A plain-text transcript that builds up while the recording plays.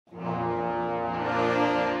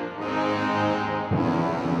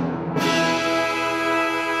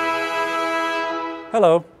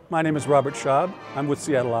Hello, my name is Robert Schaub. I'm with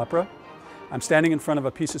Seattle Opera. I'm standing in front of a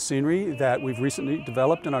piece of scenery that we've recently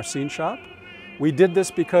developed in our scene shop. We did this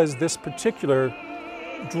because this particular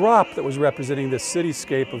drop that was representing this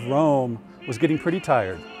cityscape of Rome was getting pretty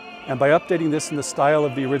tired. And by updating this in the style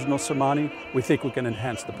of the original Sormani, we think we can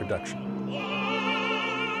enhance the production.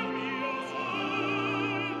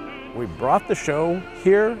 We brought the show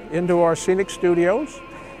here into our scenic studios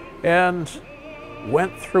and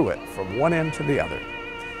went through it from one end to the other.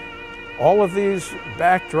 All of these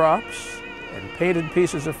backdrops and painted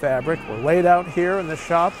pieces of fabric were laid out here in the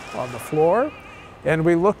shop on the floor, and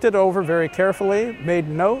we looked it over very carefully, made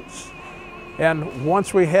notes, and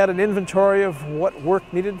once we had an inventory of what work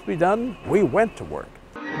needed to be done, we went to work.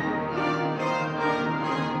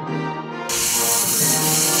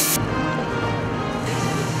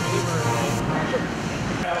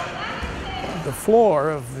 The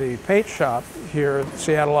floor of the paint shop here at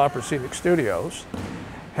Seattle Opera Scenic Studios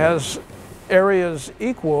has areas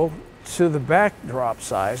equal to the backdrop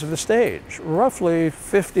size of the stage, roughly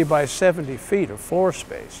 50 by 70 feet of floor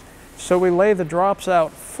space. So we lay the drops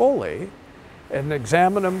out fully and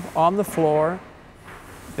examine them on the floor.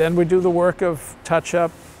 Then we do the work of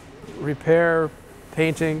touch-up, repair,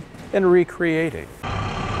 painting, and recreating.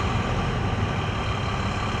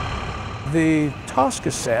 The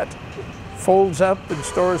Tosca set folds up and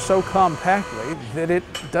stores so compactly that it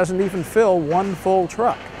doesn't even fill one full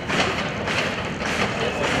truck.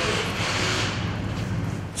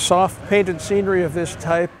 Soft painted scenery of this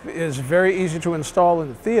type is very easy to install in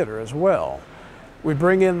the theater as well. We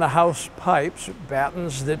bring in the house pipes,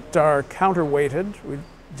 battens that are counterweighted. We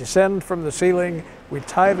descend from the ceiling, we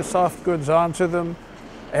tie the soft goods onto them,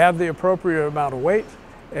 add the appropriate amount of weight,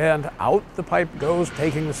 and out the pipe goes,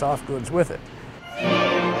 taking the soft goods with it.